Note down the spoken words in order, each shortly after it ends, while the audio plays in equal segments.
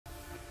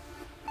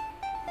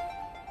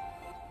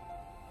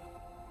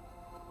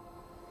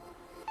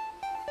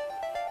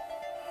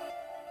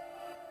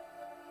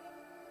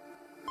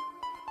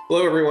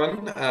Hello,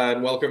 everyone,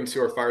 and welcome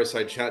to our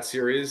Fireside Chat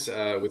series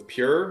with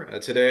Pure.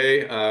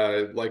 Today,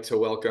 I'd like to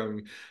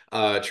welcome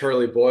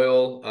Charlie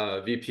Boyle,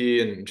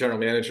 VP and General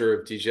Manager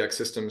of DGX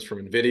Systems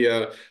from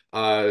NVIDIA,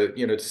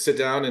 to sit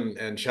down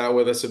and chat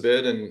with us a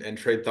bit and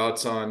trade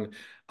thoughts on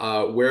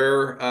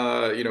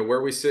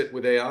where we sit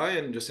with AI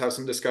and just have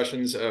some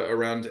discussions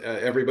around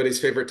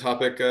everybody's favorite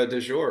topic du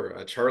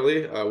jour.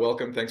 Charlie,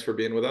 welcome. Thanks for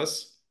being with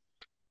us.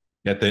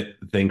 Yeah,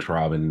 thanks,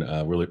 Robin.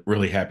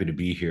 Really happy to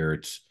be here.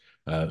 It's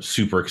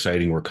super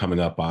exciting. We're coming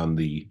up on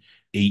the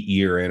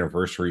 8-year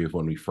anniversary of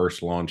when we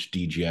first launched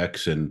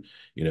DGX, and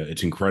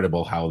it's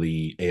incredible how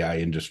the AI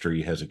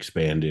industry has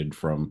expanded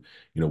from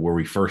where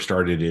we first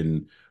started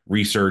in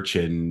research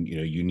and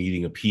you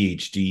needing a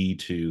PhD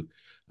to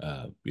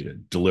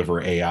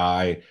deliver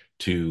AI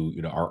to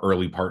our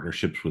early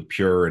partnerships with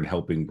Pure and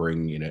helping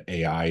bring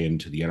AI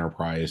into the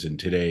enterprise. And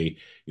today,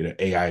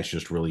 AI is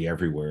just really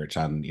everywhere. It's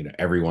on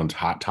everyone's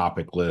hot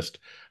topic list.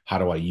 How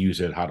do I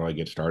use it? How do I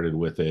get started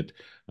with it?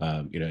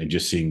 And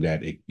just seeing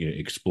that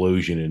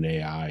explosion in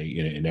AI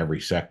in every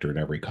sector and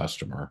every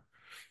customer.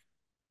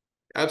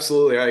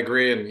 Absolutely, I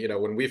agree.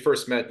 And when we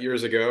first met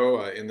years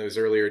ago in those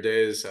earlier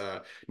days,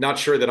 not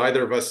sure that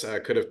either of us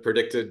could have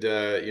predicted,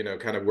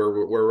 kind of where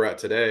we're at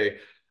today.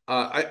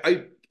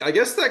 I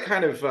guess that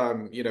kind of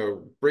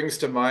brings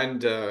to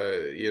mind,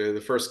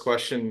 the first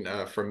question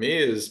from me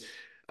is,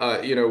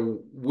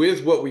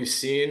 with what we've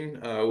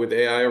seen with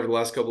AI over the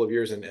last couple of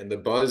years and the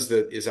buzz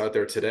that is out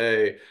there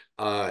today,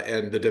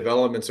 and the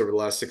developments over the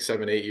last 6,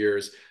 7, 8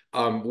 years.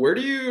 Where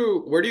do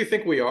you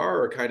think we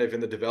are kind of in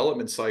the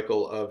development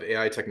cycle of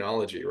AI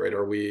technology, right?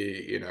 Are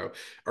we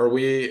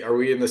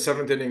in the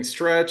seventh inning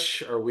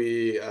stretch? Are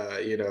we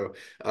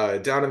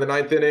down in the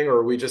ninth inning, or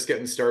are we just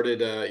getting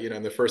started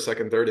in the first,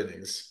 second, third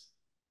innings?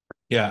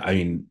 Yeah, I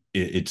mean,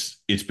 it's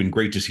been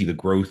great to see the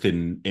growth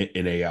in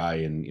AI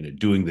and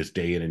doing this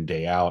day in and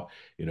day out.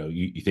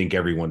 You think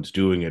everyone's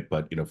doing it,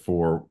 but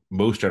for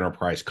most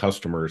enterprise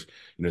customers,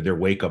 their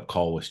wake up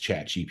call was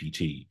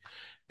ChatGPT,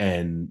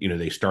 and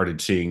they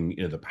started seeing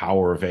the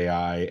power of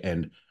AI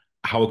and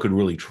how it could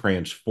really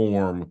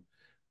transform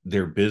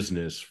their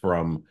business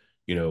from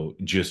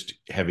just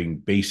having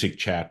basic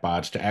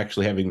chatbots to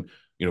actually having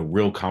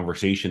real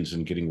conversations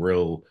and getting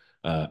real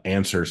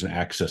answers and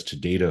access to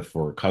data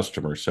for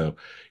customers. So,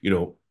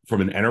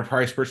 from an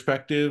enterprise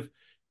perspective,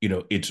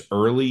 it's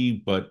early,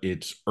 but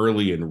it's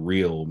early and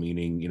real,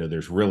 meaning,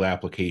 there's real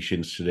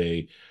applications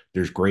today.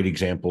 There's great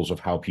examples of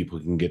how people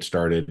can get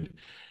started,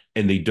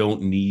 and they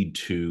don't need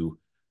to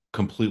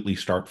completely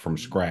start from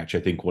scratch. I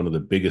think one of the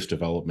biggest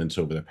developments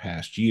over the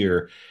past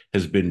year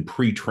has been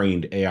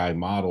pre-trained AI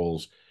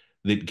models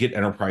that get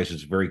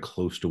enterprises very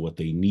close to what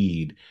they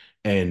need.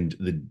 And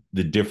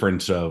the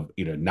difference of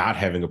not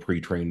having a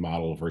pre-trained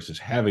model versus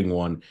having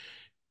one,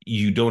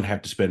 you don't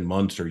have to spend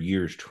months or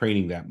years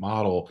training that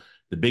model.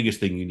 The biggest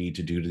thing you need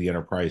to do to the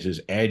enterprise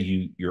is add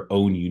your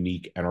own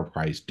unique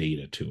enterprise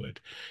data to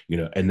it,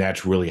 and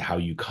that's really how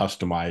you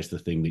customize the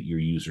thing that your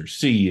users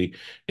see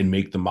and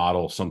make the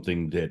model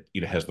something that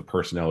has the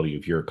personality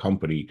of your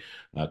company.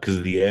 Because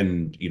at the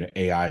end,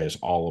 AI is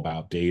all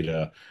about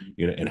data,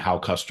 and how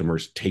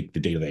customers take the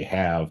data they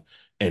have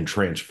and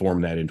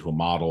transform that into a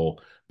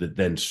model that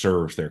then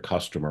serves their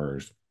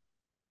customers.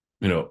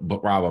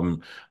 But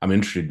Rob, I'm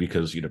interested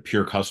because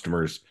Pure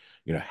customers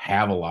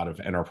have a lot of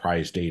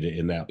enterprise data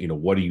in that.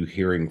 What are you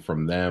hearing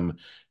from them,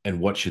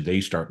 and what should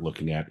they start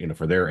looking at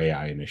for their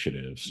AI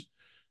initiatives?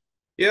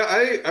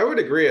 Yeah, I would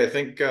agree. I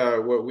think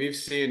what we've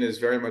seen is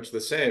very much the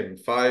same.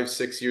 5,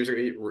 6 years, or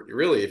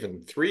really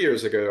even 3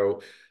 years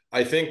ago,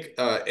 I think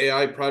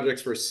AI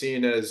projects were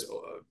seen as,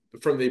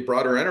 from the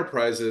broader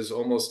enterprises,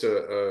 almost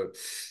a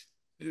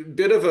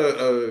bit of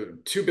a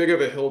too big of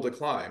a hill to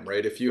climb,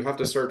 right? If you have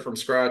to start from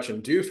scratch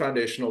and do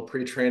foundational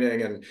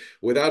pre-training and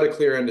without a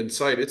clear end in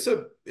sight,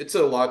 it's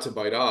a lot to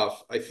bite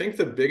off. I think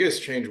the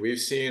biggest change we've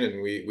seen,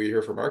 and we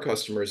hear from our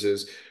customers,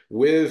 is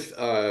with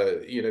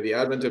the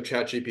advent of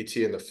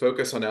ChatGPT and the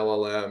focus on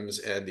LLMs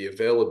and the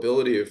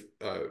availability of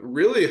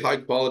really high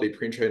quality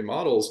pre-trained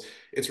models.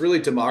 It's really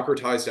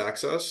democratized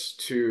access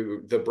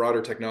to the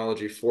broader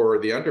technology for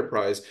the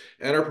enterprise.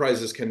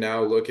 Enterprises can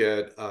now look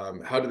at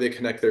how do they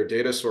connect their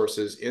data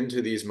sources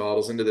into these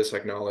models, into this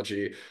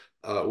technology,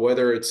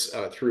 whether it's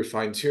through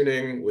fine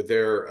tuning with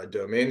their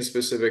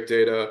domain-specific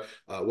data,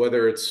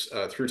 whether it's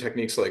through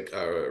techniques like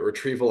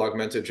retrieval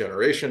augmented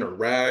generation, or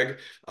RAG,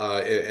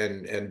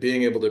 and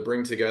being able to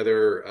bring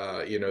together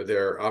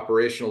their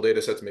operational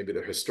data sets, maybe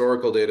their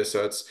historical data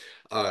sets,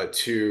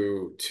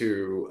 to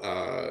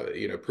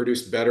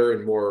produce better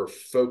and more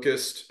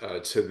focused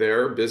to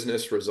their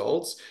business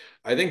results.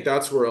 I think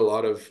that's where a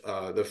lot of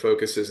the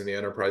focus is in the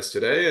enterprise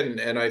today,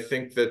 and I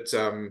think that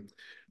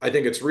I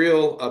think it's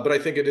real, but I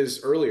think it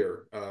is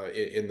earlier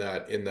in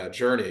that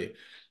journey.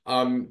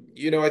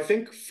 I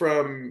think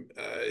from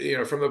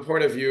the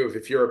point of view of,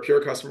 if you're a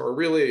Pure customer, or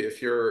really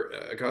if you're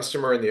a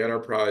customer in the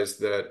enterprise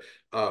that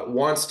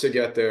wants to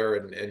get there,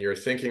 and you're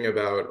thinking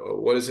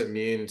about what does it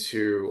mean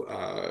to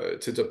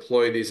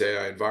deploy these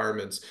AI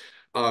environments.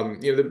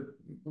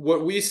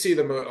 What we see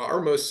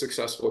our most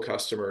successful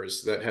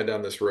customers that head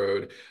down this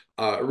road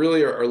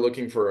really are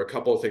looking for a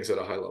couple of things at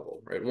a high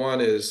level, right?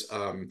 One is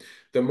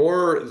the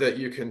more that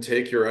you can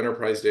take your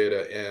enterprise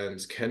data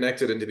and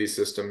connect it into these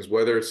systems,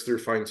 whether it's through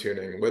fine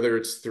tuning, whether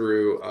it's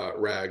through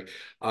RAG,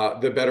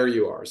 the better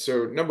you are.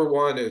 So number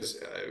one is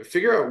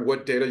figure out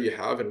what data you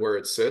have and where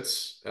it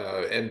sits,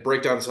 and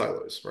break down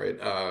silos, right?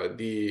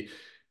 The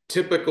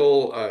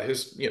typical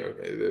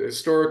the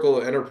historical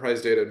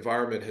enterprise data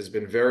environment has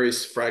been very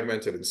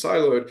fragmented and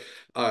siloed,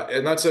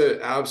 and that's an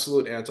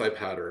absolute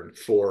anti-pattern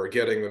for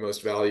getting the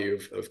most value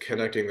of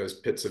connecting those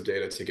bits of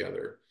data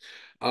together.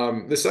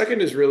 The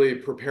second is really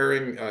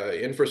preparing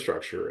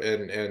infrastructure,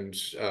 and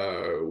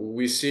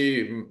we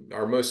see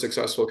our most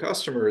successful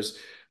customers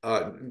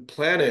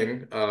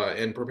planning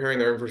and preparing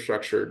their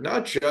infrastructure,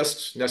 not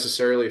just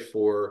necessarily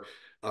for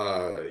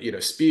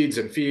speeds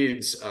and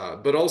feeds,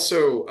 but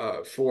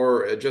also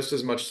for just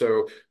as much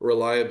so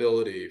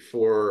reliability.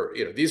 For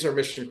these are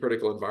mission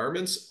critical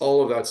environments.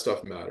 All of that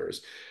stuff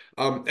matters.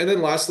 And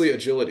then lastly,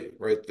 agility,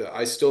 right?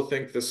 I still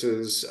think this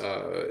is,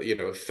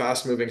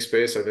 fast moving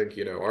space. I think,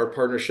 our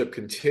partnership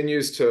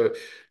continues to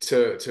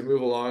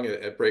move along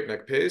at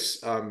breakneck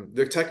pace.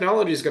 The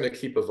technology is going to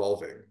keep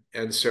evolving.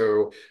 And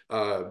so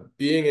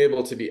being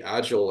able to be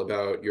agile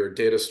about your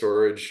data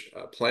storage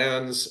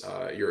plans,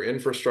 your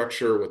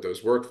infrastructure, what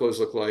those workflows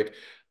look like,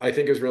 I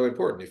think is really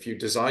important. If you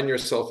design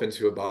yourself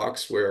into a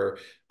box where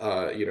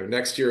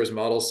next year's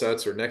model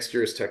sets or next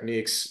year's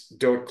techniques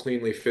don't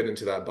cleanly fit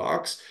into that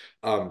box,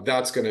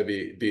 that's going to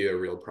be a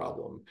real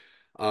problem.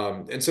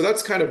 And so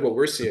that's kind of what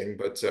we're seeing.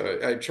 But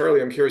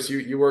Charlie, I'm curious.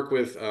 You work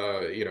with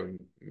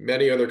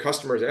many other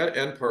customers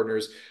and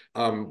partners.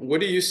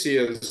 What do you see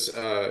as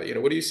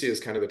what do you see as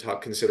kind of the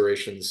top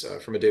considerations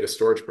from a data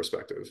storage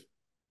perspective?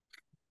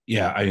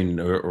 Yeah, I mean,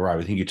 Rob,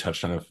 I think you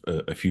touched on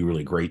a few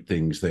really great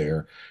things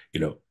there.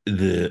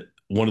 The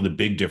one of the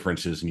big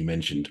differences, and you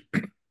mentioned,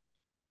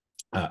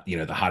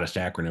 the hottest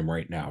acronym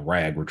right now,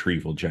 RAG,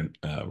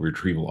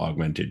 retrieval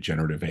augmented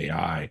generative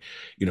AI.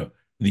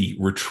 The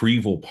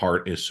retrieval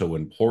part is so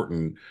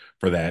important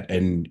for that.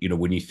 And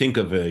when you think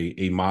of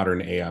a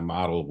modern AI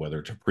model, whether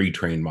it's a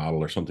pre-trained model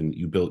or something that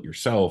you built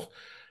yourself,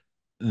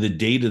 the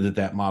data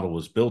that model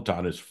was built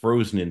on is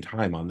frozen in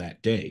time on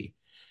that day.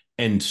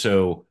 And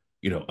so,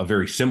 a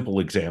very simple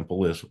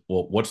example is,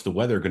 well, what's the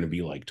weather going to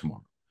be like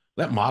tomorrow?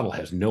 That model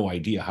has no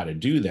idea how to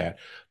do that.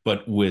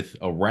 But with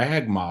a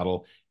RAG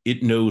model,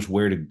 it knows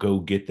where to go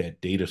get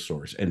that data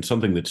source. And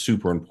something that's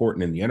super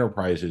important in the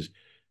enterprise is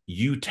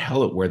you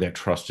tell it where that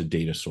trusted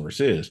data source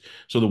is.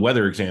 So the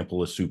weather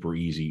example is super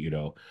easy.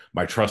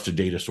 My trusted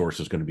data source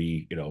is going to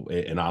be,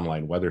 an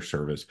online weather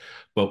service.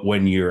 But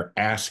when you're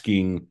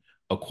asking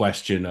a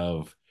question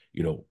of,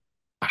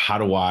 how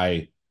do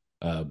I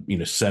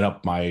set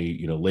up my,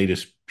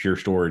 latest Pure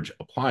Storage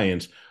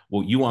appliance.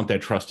 Well, you want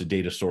that trusted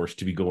data source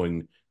to be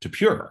going to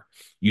Pure.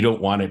 You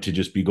don't want it to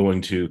just be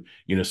going to,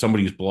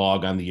 somebody's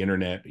blog on the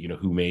internet,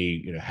 who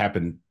may,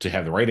 happen to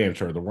have the right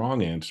answer or the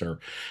wrong answer.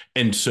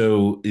 And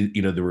so,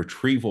 the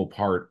retrieval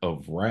part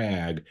of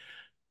RAG,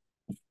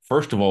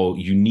 first of all,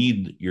 you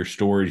need your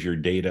storage, your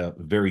data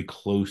very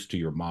close to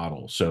your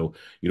model. So,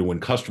 when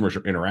customers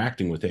are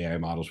interacting with AI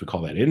models, we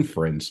call that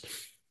inference,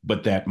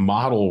 but that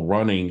model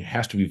running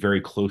has to be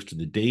very close to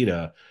the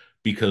data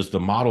because the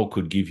model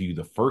could give you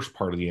the first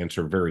part of the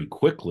answer very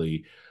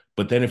quickly.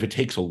 But then if it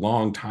takes a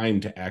long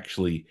time to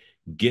actually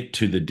get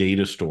to the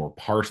data store,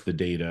 parse the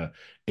data,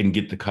 and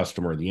get the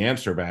customer the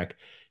answer back,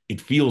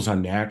 it feels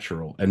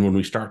unnatural. And when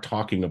we start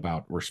talking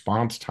about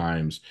response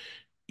times,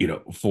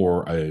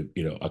 for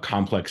a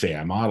complex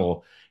AI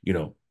model,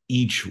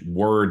 each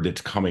word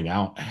that's coming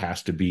out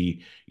has to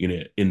be,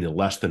 in the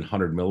less than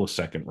 100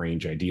 millisecond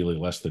range, ideally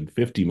less than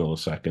 50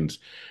 milliseconds.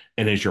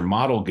 And as your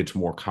model gets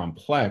more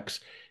complex,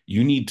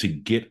 you need to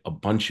get a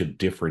bunch of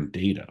different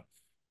data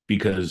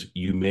because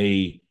you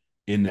may,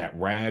 in that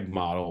RAG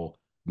model,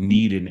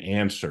 need an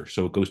answer.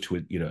 So it goes to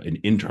an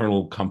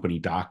internal company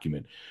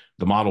document.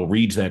 The model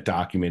reads that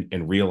document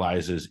and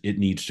realizes it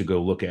needs to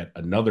go look at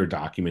another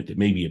document that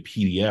may be a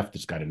PDF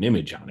that's got an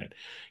image on it.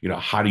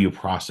 How do you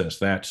process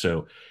that?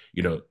 So,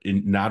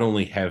 in not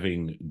only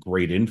having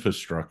great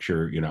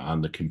infrastructure,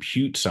 on the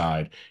compute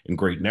side and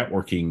great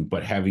networking,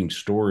 but having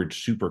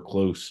storage super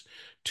close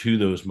to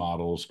those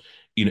models,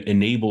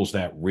 enables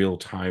that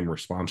real-time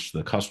response to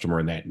the customer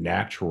and that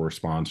natural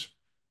response,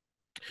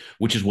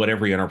 which is what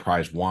every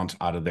enterprise wants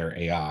out of their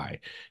AI.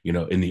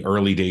 In the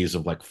early days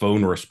of like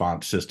phone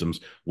response systems,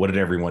 what did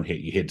everyone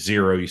hit? You hit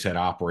zero, you said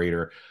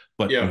operator.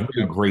 But Yeah,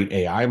 really great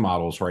AI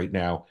models right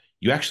now,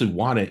 you actually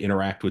want to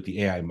interact with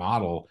the AI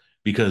model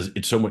because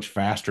it's so much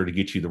faster to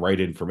get you the right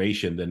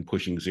information than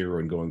pushing zero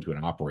and going to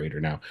an operator.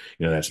 Now,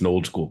 that's an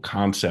old school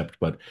concept,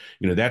 but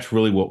that's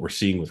really what we're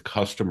seeing with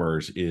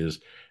customers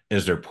is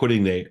as they're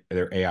putting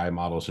their AI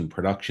models in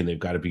production, they've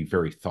got to be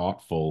very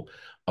thoughtful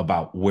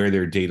about where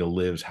their data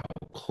lives, how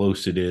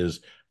close it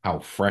is, how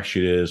fresh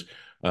it is.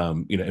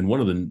 And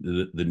one of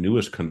the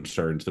newest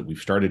concerns that we've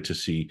started to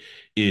see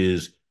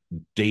is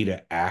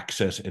data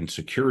access and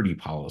security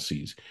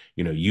policies.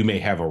 You may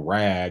have a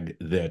RAG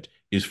that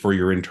is for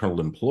your internal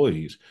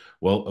employees.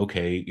 Well,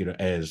 okay,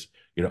 as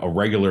a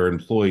regular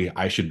employee,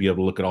 I should be able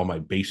to look at all my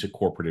basic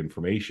corporate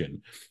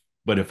information.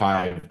 But if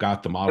I've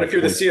got the But model if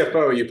you're the point,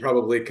 CFO, you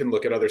probably can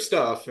look at other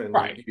stuff, and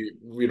right?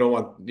 we don't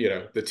want,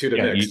 the two to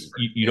Yeah, mix.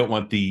 you don't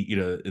want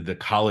the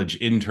college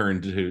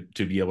intern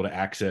to be able to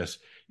access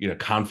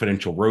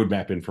confidential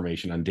roadmap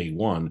information on day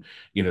one.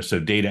 So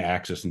data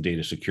access and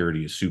data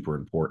security is super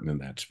important in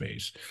that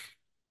space.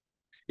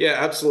 Yeah,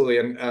 absolutely.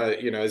 And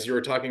as you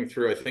were talking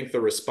through, I think the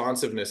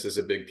responsiveness is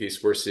a big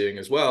piece we're seeing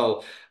as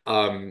well.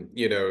 To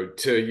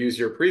use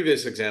your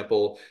previous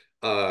example,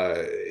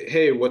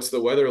 hey, what's the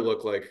weather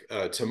look like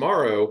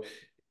tomorrow?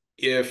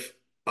 If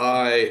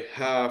I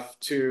have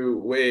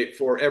to wait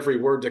for every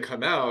word to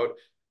come out,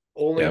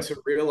 only Yep.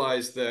 to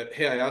realize that,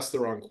 hey, I asked the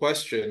wrong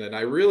question. And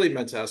I really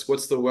meant to ask,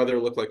 what's the weather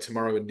look like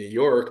tomorrow in New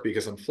York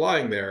because I'm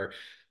flying there.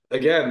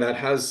 Again, that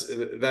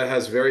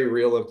has very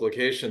real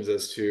implications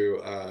as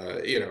to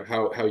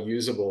how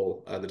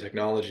usable the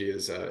technology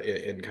is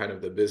in kind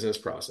of the business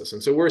process.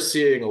 And so we're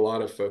seeing a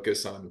lot of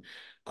focus on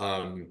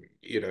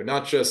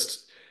not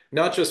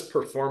just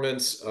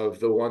performance of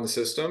the one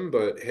system,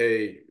 but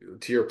hey,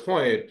 to your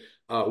point,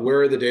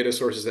 where are the data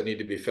sources that need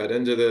to be fed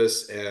into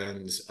this,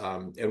 and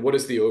what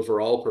does the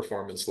overall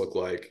performance look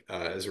like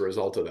as a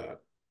result of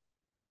that?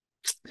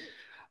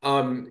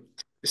 Um,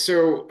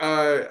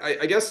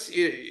 I guess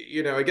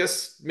I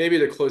guess maybe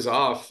to close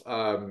off,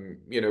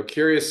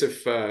 curious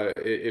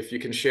if you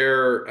can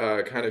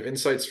share kind of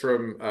insights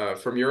from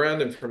your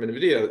end and from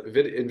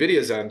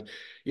NVIDIA's end.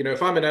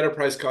 If I'm an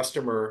enterprise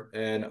customer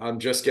and I'm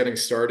just getting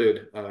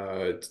started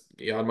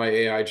on my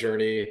AI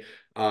journey,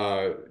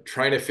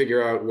 trying to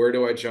figure out where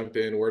do I jump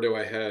in, where do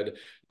I head?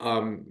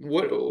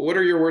 What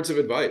are your words of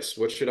advice?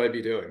 What should I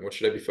be doing? What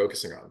should I be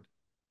focusing on?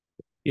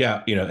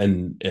 Yeah,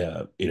 and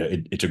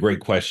it's a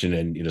great question,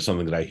 and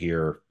something that I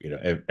hear,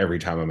 every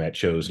time I'm at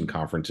shows and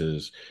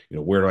conferences.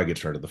 Where do I get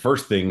started? The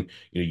first thing,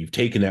 you've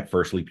taken that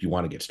first leap, you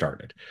want to get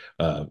started.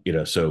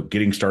 So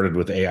getting started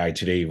with AI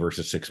today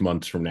versus 6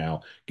 months from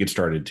now, get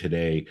started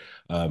today.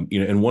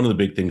 And one of the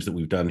big things that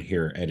we've done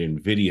here at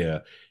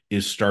NVIDIA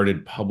is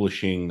started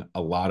publishing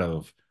a lot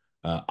of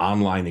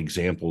online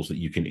examples that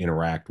you can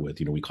interact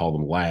with. We call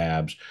them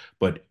labs,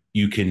 but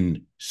you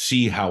can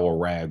see how a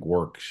RAG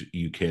works.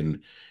 You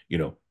can you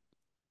know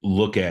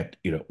look at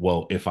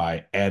well, if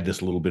I add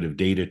this little bit of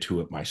data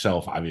to it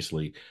myself,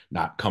 obviously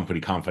not company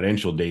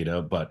confidential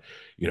data, but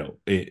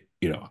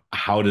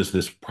how does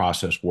this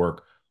process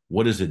work?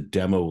 What does a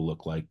demo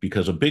look like?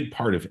 Because a big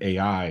part of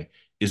AI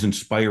is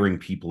inspiring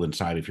people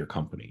inside of your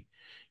company,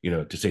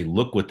 to say,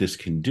 look what this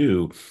can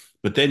do.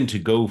 But then to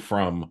go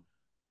from,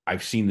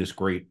 I've seen this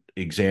great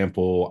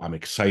example, I'm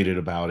excited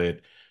about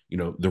it,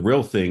 the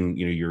real thing,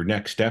 your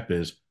next step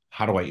is,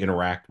 how do I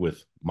interact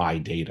with my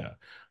data?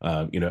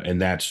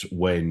 And that's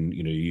when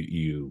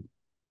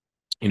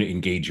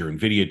engage your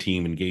NVIDIA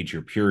team, engage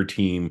your Pure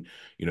team.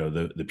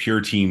 The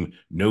Pure team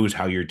knows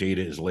how your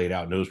data is laid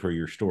out, knows where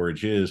your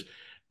storage is.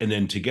 And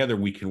then together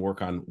we can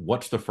work on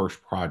what's the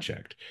first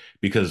project,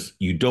 because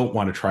you don't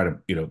want to try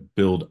to,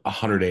 build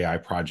 100 AI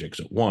projects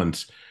at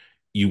once.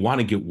 You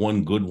want to get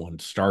one good one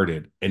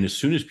started. And as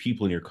soon as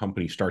people in your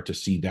company start to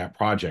see that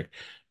project,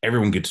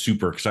 everyone gets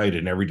super excited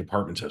and every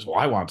department says, well,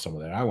 I want some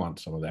of that. I want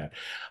some of that.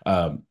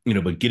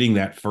 But getting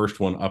that first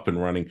one up and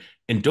running,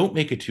 and don't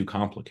make it too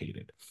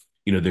complicated.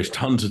 There's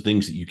tons of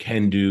things that you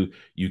can do.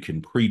 You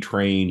can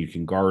pre-train, you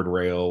can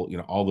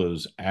guardrail, all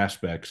those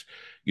aspects,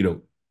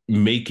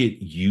 make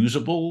it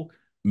usable,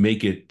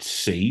 make it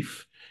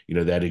safe.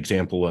 That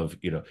example of,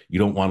 you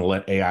don't want to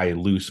let AI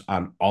loose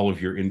on all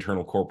of your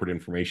internal corporate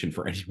information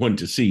for anyone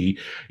to see.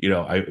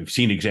 I've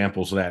seen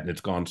examples of that and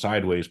it's gone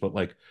sideways, but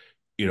like,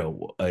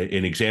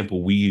 an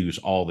example we use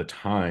all the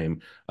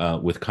time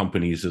with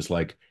companies is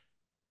like,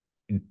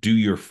 do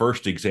your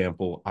first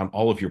example on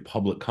all of your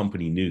public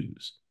company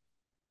news.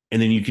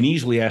 And then you can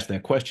easily ask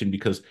that question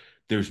because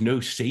there's no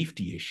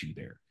safety issue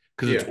there,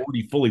 because it's Yeah.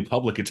 already fully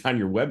public. It's on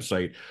your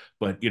website.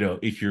 But,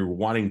 if you're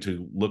wanting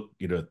to look,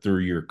 through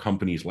your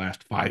company's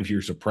last 5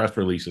 years of press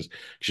releases,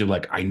 because you're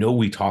like, I know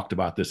we talked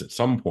about this at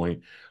some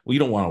point. Well, you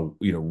don't want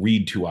to,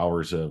 read 2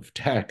 hours of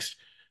text.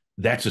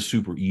 That's a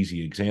super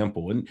easy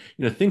example. And,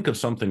 think of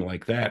something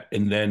like that.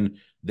 And then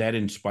that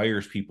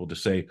inspires people to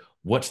say,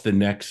 what's the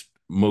next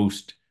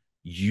most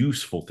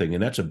useful thing?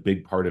 And that's a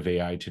big part of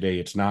AI today.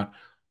 It's not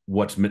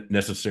what's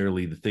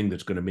necessarily the thing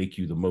that's going to make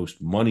you the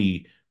most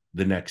money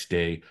the next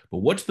day, but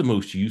what's the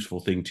most useful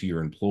thing to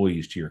your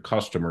employees, to your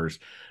customers.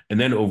 And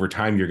then over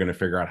time, you're going to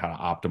figure out how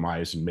to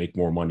optimize and make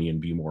more money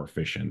and be more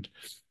efficient.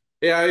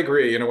 Yeah, I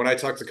agree. When I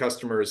talk to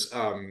customers,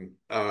 I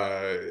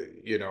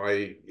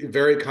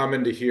very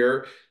common to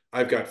hear,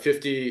 I've got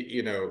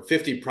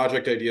 50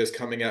 project ideas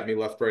coming at me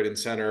left, right, and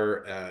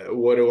center.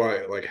 What do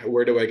I like?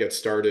 Where do I get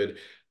started?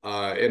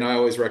 And I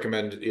always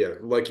recommend, yeah,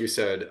 like you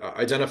said,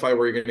 identify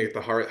where you're going to get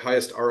the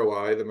highest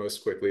ROI the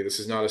most quickly. This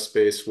is not a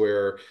space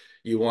where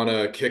you want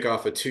to kick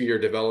off a 2-year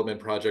development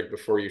project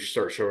before you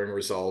start showing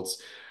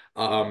results.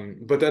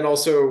 But then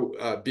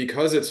also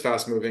because it's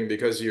fast moving,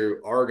 because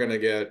you are going to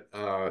get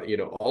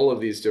all of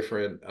these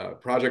different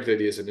project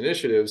ideas and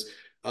initiatives,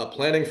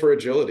 planning for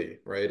agility,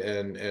 right?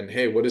 And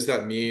hey, what does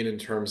that mean in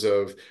terms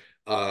of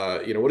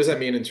what does that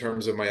mean in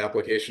terms of my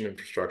application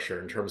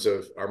infrastructure? In terms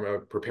of, am I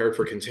prepared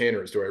for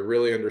containers? Do I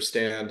really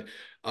understand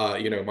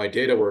my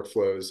data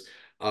workflows?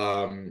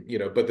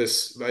 But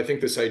I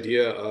think this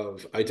idea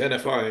of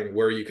identifying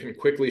where you can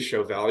quickly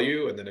show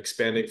value and then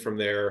expanding from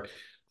there,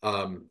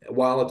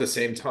 while at the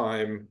same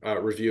time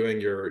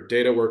reviewing your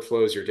data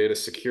workflows, your data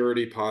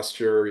security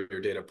posture,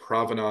 your data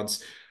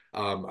provenance.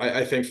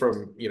 I think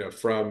from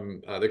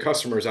the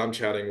customers I'm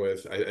chatting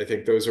with, I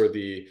think those are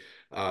the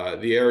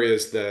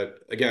areas that,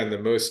 again, the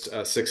most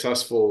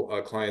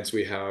successful clients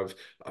we have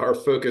are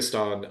focused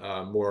on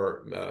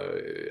more,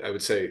 I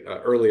would say,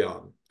 early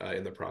on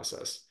in the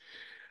process.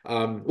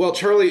 Well,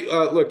 Charlie,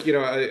 look,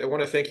 I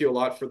want to thank you a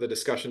lot for the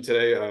discussion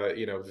today.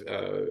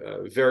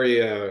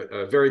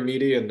 Very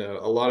meaty and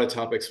a lot of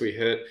topics we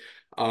hit.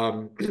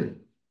 Um,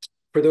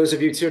 for those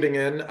of you tuning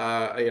in,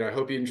 I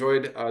hope you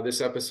enjoyed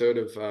this episode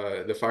of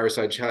the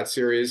Fireside Chat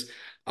series.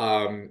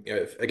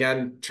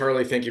 Again,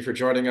 Charlie, thank you for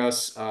joining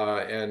us.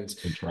 And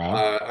Thanks, Rob.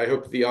 I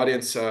hope the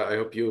audience, I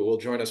hope you will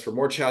join us for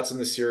more chats in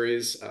the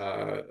series.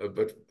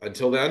 But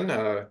until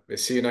then,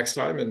 see you next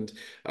time, and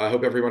I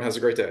hope everyone has a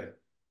great day.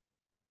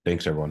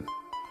 Thanks, everyone.